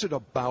at? What is it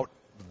about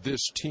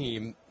this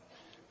team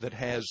that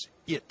has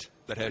you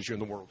in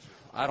the World Series?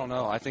 I don't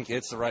know. I think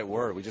it's the right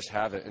word. We just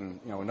have it,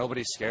 and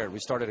nobody's scared. We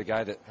started a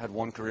guy that had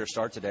 1 career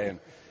start today, and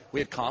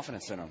we had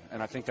confidence in him,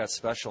 and I think that's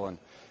special. And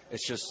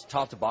it's just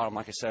top to bottom,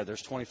 like I said.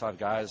 There's 25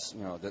 guys.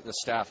 The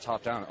staff,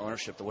 top down,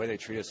 ownership, the way they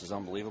treat us is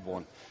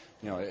unbelievable,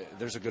 and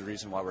there's a good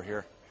reason why we're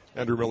here.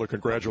 Andrew Miller,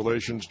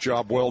 congratulations,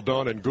 job well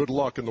done, and good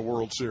luck in the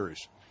World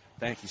Series.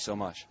 Thank you so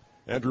much.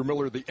 Andrew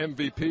Miller, the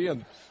MVP,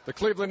 and the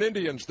Cleveland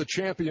Indians, the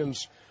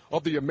champions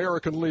of the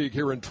American League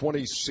here in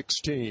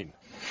 2016.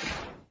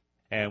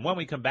 And when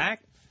we come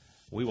back,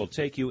 we will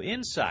take you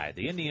inside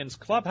the Indians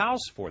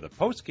clubhouse for the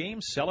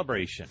post-game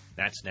celebration.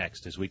 That's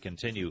next as we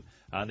continue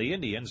on the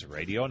Indians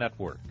Radio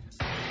Network.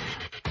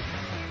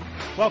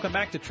 Welcome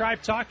back to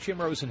Tribe Talk. Jim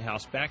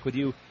Rosenhaus back with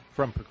you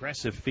from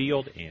Progressive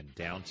Field in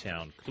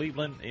downtown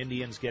Cleveland.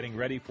 Indians getting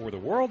ready for the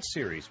World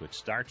Series, which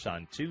starts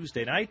on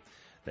Tuesday night.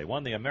 They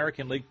won the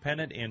American League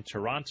pennant in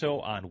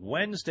Toronto on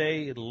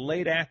Wednesday,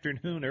 late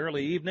afternoon,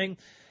 early evening.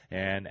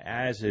 And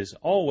as is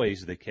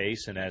always the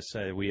case, and as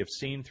we have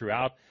seen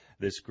throughout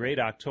this great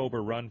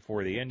October run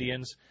for the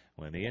Indians,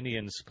 when the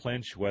Indians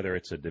clinch, whether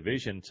it's a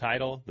division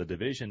title, the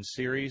division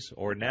series,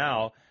 or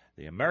now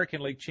the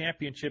American League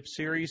Championship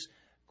Series,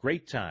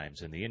 great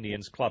times in the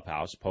Indians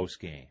clubhouse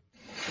post-game.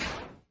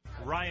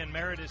 Ryan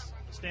Merritt is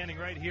standing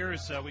right here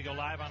as we go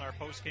live on our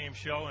post-game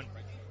show and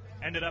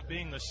ended up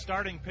being the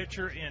starting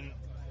pitcher in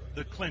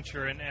the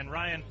clincher. And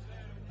Ryan,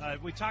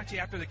 we talked to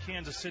you after the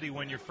Kansas City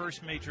win, your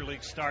first major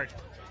league start.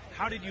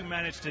 How did you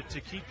manage to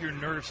keep your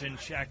nerves in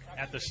check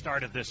at the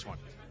start of this one?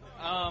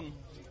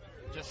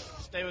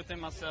 Just stay within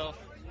myself,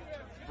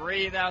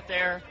 breathe out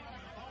there,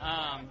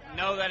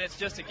 know that it's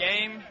just a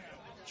game,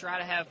 try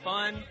to have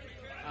fun,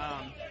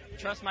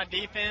 trust my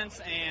defense,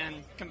 and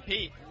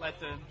compete. Let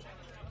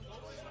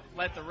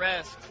the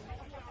rest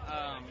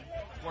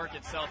work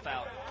itself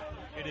out.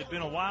 It had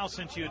been a while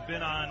since you had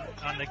been on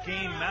the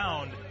game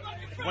mound.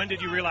 When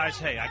did you realize,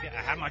 hey, I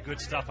have my good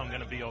stuff, I'm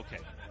going to be okay?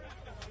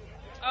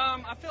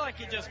 I feel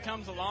like it just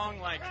comes along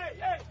like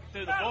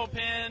through the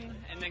bullpen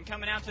and then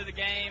coming out to the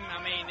game.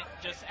 I mean,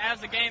 just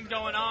as the game's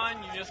going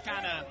on, you just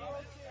kind of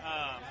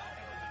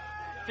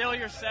feel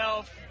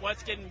yourself,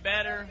 what's getting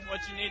better,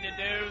 what you need to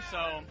do.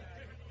 So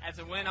as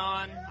it went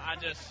on, I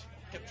just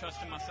kept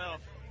trusting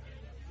myself.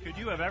 Could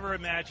you have ever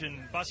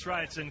imagined bus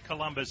rides in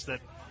Columbus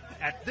that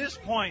at this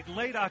point,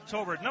 late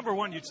October, number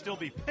one, you'd still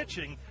be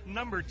pitching.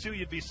 Number two,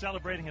 you'd be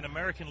celebrating an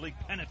American League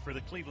pennant for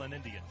the Cleveland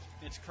Indians.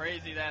 It's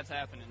crazy that's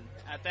happening.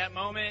 At that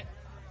moment,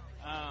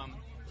 I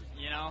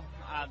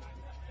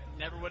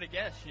never would have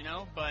guessed,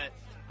 but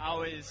I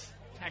always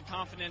had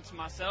confidence in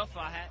myself.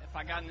 If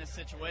I got in this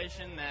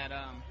situation that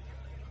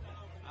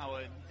I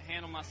would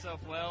handle myself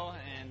well,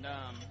 and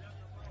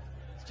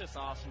it's just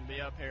awesome to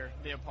be up here,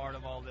 be a part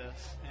of all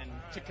this, and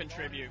to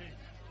contribute.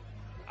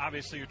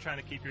 Obviously, you're trying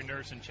to keep your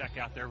nerves in check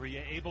out there. Were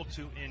you able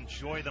to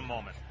enjoy the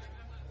moment?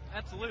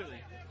 Absolutely.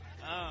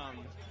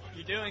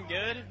 You're doing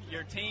good.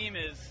 Your team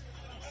is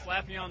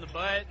slapping you on the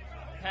butt,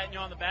 patting you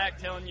on the back,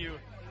 telling you,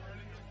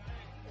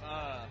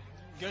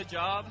 good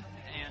job.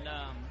 And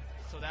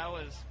so that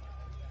was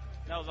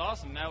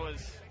awesome. That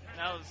was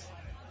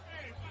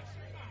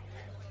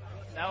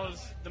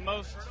the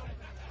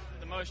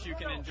most you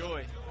can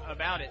enjoy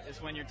about it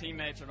is when your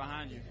teammates are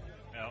behind you.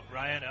 Well,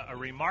 Ryan, a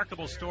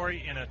remarkable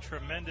story in a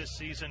tremendous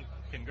season.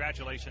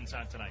 Congratulations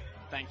on tonight.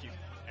 Thank you.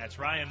 That's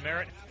Ryan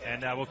Merritt,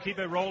 and we'll keep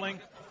it rolling.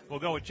 We'll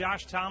go with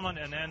Josh Tomlin,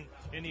 and then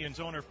Indians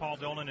owner Paul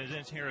Dolan is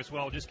in here as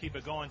well. We'll just keep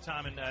it going,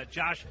 Tom. And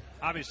Josh,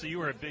 obviously you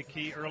were a big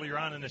key earlier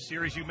on in the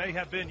series. You may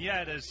have been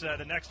yet, as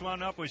the next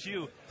one up was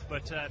you.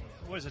 But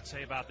what does it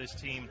say about this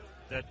team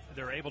that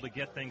they're able to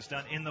get things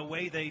done in the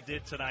way they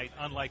did tonight,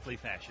 unlikely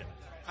fashion?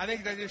 I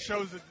think that just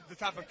shows the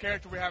type of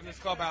character we have in this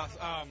clubhouse.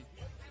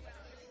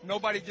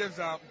 Nobody gives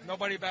up.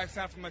 Nobody backs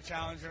down from a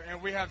challenge,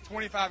 and we have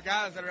 25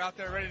 guys that are out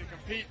there ready to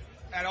compete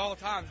at all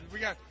times. We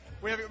got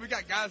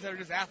guys that are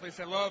just athletes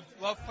that love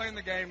playing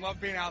the game, love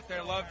being out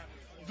there, love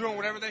doing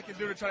whatever they can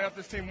do to try to help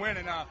this team win.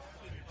 And I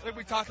think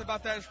we talked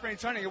about that in spring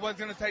training. It wasn't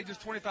going to take just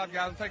 25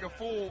 guys; it take a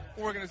full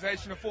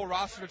organization, a full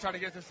roster to try to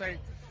get this thing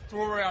to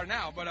where we are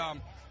now. But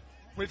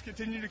we've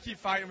continued to keep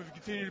fighting. We've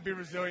continued to be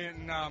resilient,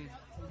 and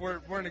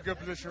we're in a good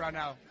position right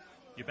now.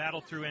 You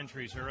battled through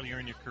injuries earlier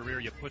in your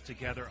career. You put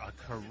together a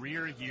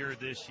career year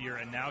this year,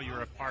 and now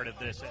you're a part of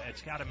this.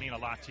 It's got to mean a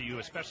lot to you,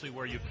 especially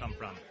where you've come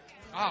from.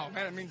 Oh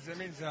man, it means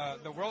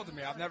the world to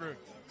me. I've never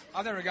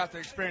got to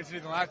experience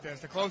anything like this.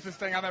 The closest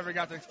thing I've ever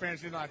got to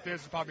experience anything like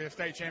this is probably a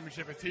state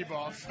championship at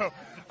T-ball. So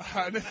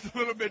this is a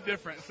little bit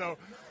different. So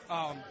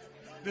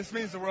this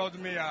means the world to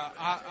me.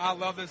 I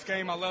love this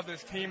game. I love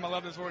this team. I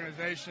love this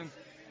organization.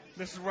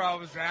 This is where I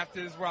was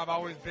drafted. This is where I've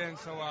always been.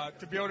 So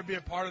to be able to be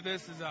a part of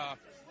this is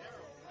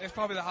it's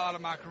probably the highlight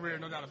of my career,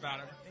 no doubt about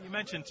it. You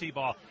mentioned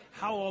T-ball.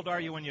 How old are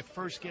you when you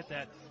first get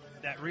that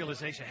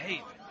realization,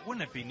 hey,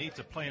 wouldn't it be neat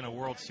to play in a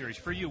World Series?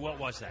 For you, what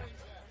was that?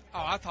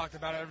 Oh, I talked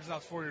about it ever since I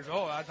was 4 years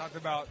old. I talked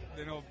about,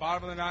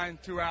 bottom of the nine,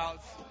 2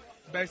 outs,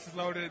 bases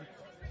loaded,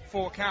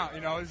 full count.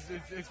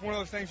 It's one of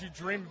those things you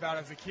dream about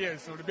as a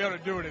kid. So to be able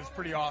to do it is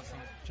pretty awesome.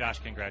 Josh,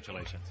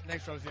 congratulations.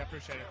 Thanks, Rosie. I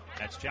appreciate it.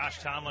 That's Josh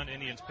Tomlin,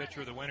 Indians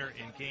pitcher, the winner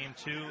in Game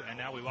 2. And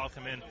now we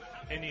welcome in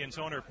Indians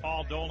owner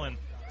Paul Dolan.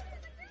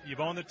 You've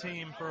owned the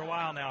team for a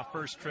while now.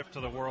 First trip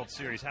to the World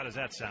Series. How does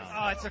that sound?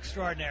 Oh, it's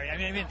extraordinary. I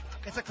mean,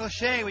 it's a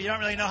cliche where you don't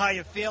really know how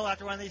you feel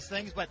after one of these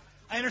things, but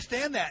I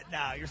understand that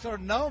now. You're sort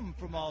of numb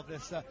from all of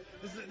this.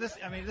 This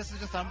is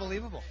just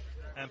unbelievable.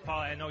 And Paul,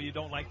 I know you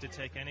don't like to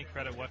take any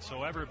credit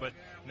whatsoever, but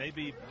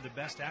maybe the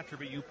best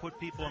attribute, you put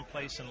people in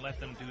place and let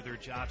them do their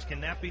jobs.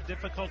 Can that be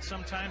difficult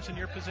sometimes in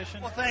your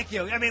position? Well, thank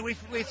you. I mean,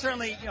 we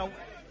certainly,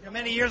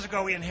 many years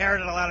ago we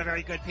inherited a lot of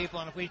very good people,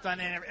 and if we've done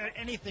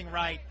anything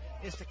right,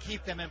 is to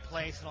keep them in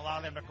place and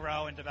allow them to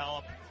grow and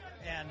develop.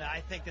 And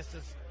I think this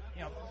is,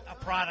 a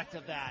product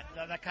of that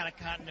kind of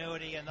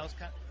continuity and the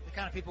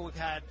kind of people we've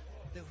had,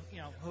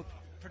 who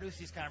produce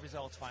these kind of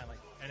results finally.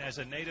 And as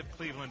a native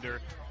Clevelander,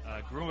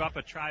 grew up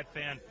a Tribe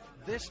fan,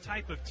 this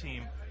type of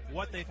team,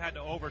 what they've had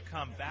to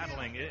overcome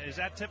battling, is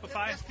that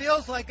typified? It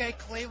feels like a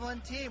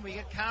Cleveland team. We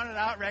get counted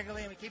out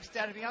regularly and we keep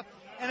stepping up.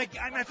 And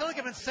I feel like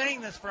I've been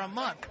saying this for a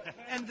month.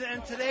 And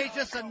today's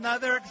just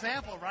another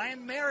example.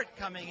 Ryan Merritt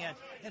coming in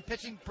and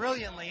pitching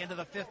brilliantly into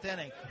the fifth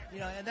inning.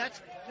 And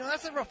that's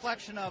a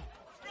reflection of,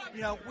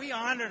 we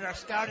honored our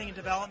scouting and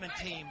development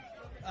team,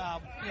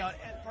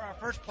 for our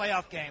first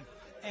playoff game.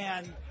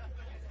 And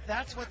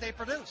that's what they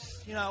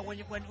produce.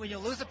 When you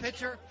lose a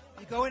pitcher,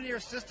 you go into your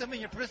system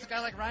and you produce a guy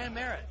like Ryan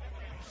Merritt.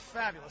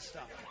 Fabulous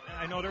stuff.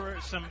 I know there were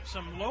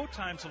some low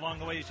times along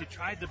the way as you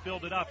tried to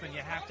build it up, and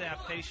you have to have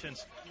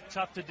patience.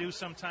 Tough to do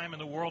sometime in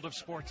the world of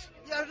sports.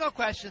 Yeah, there's no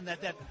question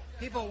that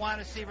people want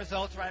to see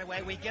results right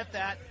away. We get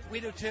that.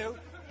 We do too.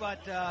 But,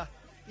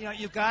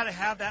 you've got to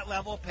have that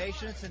level of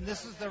patience, and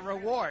this is the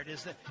reward,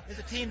 is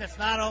a team that's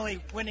not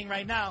only winning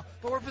right now,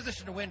 but we're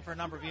positioned to win for a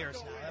number of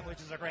years now, which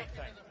is a great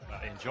thing.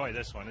 Enjoy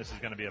this one. This is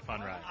going to be a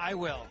fun ride. I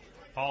will.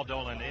 Paul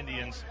Dolan,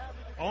 Indians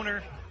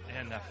owner,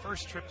 and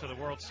first trip to the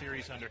World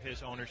Series under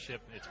his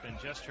ownership. It's been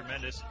just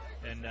tremendous.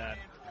 And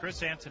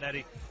Chris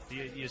Antonetti,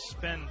 you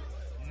spend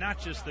not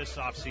just this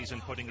offseason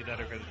putting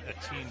together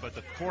a team, but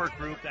the core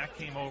group that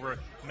came over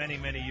many,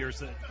 many years.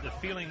 The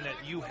feeling that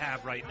you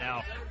have right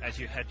now as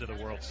you head to the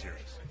World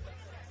Series.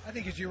 I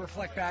think as you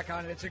reflect back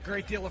on it, it's a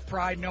great deal of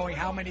pride knowing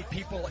how many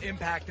people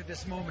impacted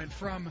this moment,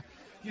 from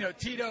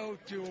Tito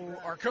to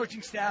our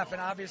coaching staff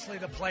and obviously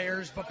the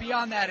players. But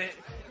beyond that,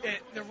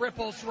 the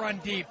ripples run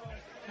deep.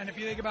 And if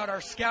you think about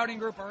our scouting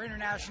group, our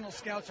international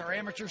scouts, our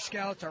amateur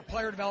scouts, our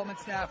player development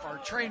staff, our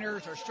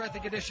trainers, our strength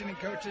and conditioning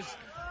coaches,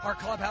 our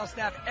clubhouse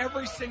staff,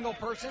 every single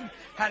person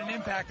had an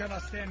impact on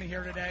us standing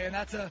here today. And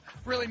that's a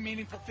really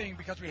meaningful thing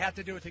because we had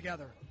to do it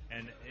together.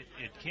 And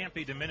it can't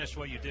be diminished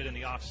what you did in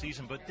the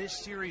offseason, but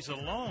this series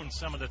alone,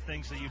 some of the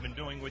things that you've been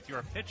doing with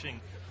your pitching,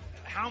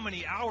 how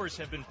many hours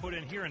have been put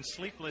in here and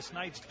sleepless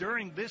nights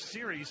during this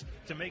series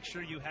to make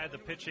sure you had the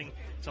pitching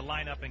to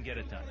line up and get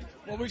it done?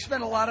 Well, we've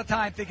spent a lot of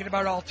time thinking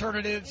about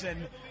alternatives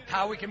and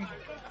how we can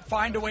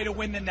find a way to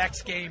win the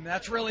next game.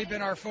 That's really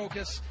been our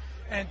focus.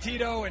 And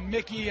Tito and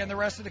Mickey and the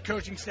rest of the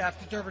coaching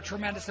staff deserve a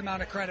tremendous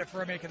amount of credit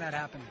for making that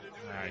happen.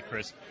 All right,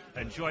 Chris,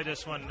 enjoy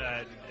this one.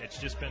 It's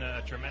just been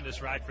a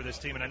tremendous ride for this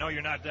team, and I know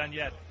you're not done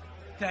yet.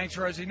 Thanks,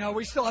 Rosie. No,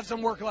 we still have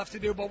some work left to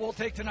do, but we'll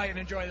take tonight and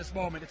enjoy this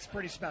moment. It's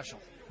pretty special.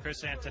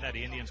 Chris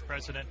Antonetti, Indians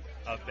president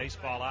of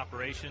baseball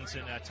operations.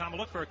 And, Tom, we'll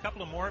look for a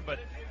couple of more, but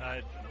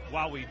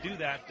while we do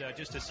that,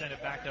 just to send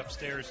it back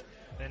upstairs,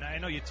 and I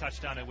know you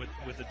touched on it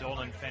with the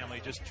Dolan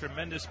family, just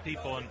tremendous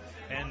people.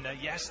 And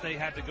yes, they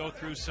had to go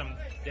through some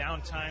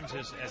down times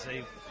as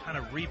they kind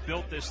of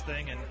rebuilt this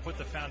thing and put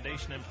the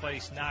foundation in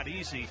place. Not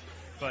easy,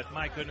 but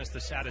my goodness,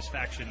 the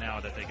satisfaction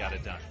now that they got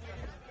it done.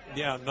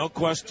 Yeah, no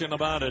question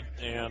about it.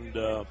 And,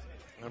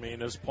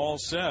 as Paul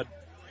said,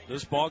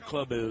 this ball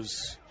club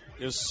is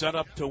set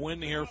up to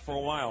win here for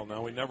a while.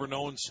 Now, we never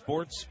know in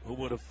sports. Who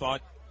would have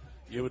thought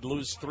you would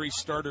lose 3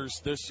 starters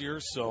this year?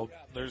 So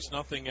there's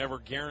nothing ever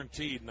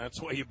guaranteed, and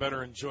that's why you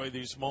better enjoy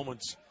these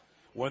moments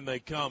when they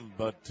come.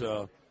 But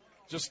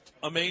just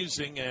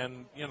amazing,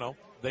 and,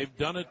 they've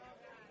done it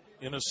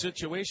in a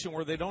situation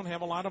where they don't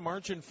have a lot of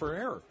margin for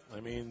error.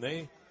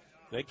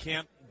 They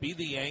can't be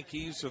the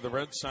Yankees or the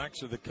Red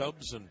Sox or the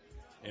Cubs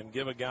and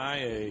give a guy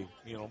a,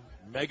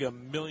 mega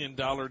 $1 million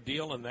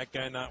deal and that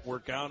guy not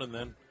work out and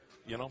then,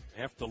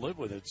 have to live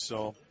with it.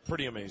 So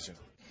pretty amazing.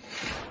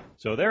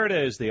 So there it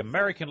is. The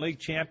American League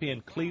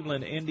champion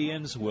Cleveland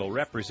Indians will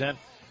represent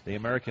the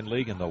American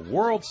League in the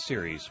World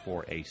Series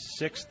for a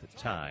 6th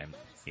time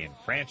in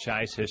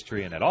franchise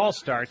history, and it all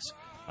starts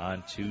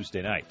on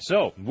Tuesday night.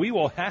 So we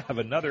will have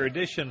another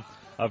edition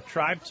of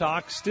Tribe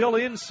Talk still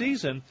in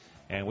season,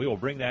 and we will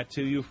bring that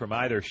to you from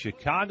either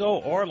Chicago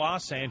or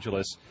Los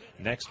Angeles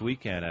next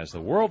weekend as the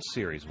World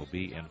Series will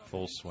be in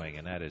full swing.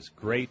 And that is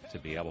great to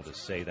be able to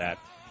say that.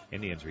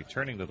 Indians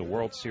returning to the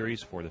World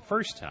Series for the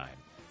first time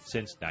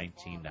since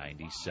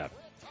 1997.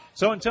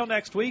 So until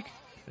next week,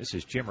 this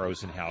is Jim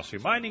Rosenhaus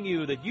reminding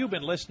you that you've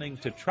been listening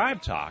to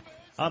Tribe Talk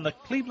on the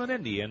Cleveland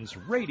Indians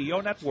Radio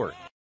Network.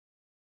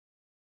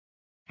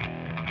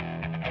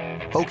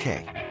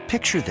 Okay,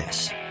 picture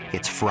this.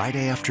 It's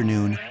Friday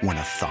afternoon when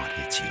a thought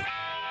hits you.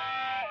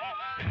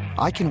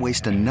 I can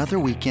waste another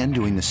weekend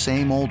doing the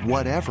same old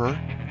whatever,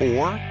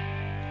 or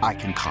I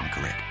can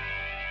conquer it.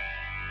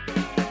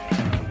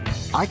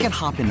 I can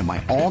hop into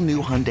my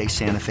all-new Hyundai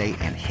Santa Fe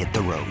and hit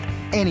the road.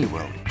 Any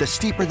road. The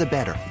steeper, the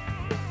better.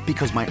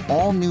 Because my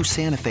all-new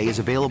Santa Fe is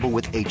available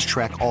with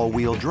H-Track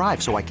all-wheel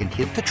drive, so I can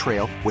hit the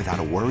trail without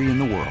a worry in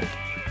the world.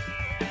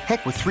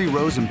 Heck, with 3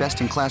 rows and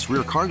best-in-class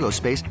rear cargo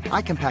space,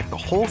 I can pack the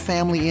whole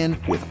family in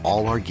with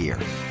all our gear.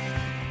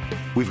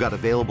 We've got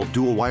available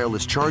dual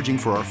wireless charging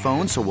for our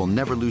phones, so we'll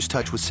never lose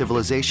touch with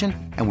civilization,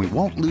 and we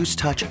won't lose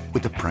touch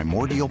with the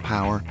primordial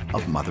power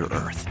of Mother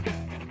Earth.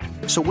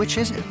 So which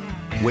is it?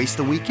 Waste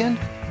the weekend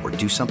or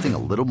do something a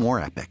little more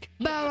epic?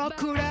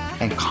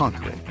 And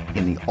conquer it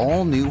in the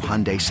all-new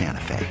Hyundai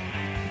Santa Fe.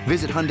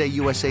 Visit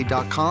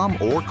HyundaiUSA.com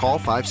or call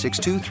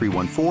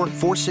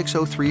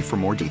 562-314-4603 for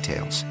more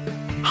details.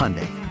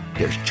 Hyundai,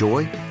 there's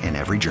joy in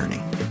every journey.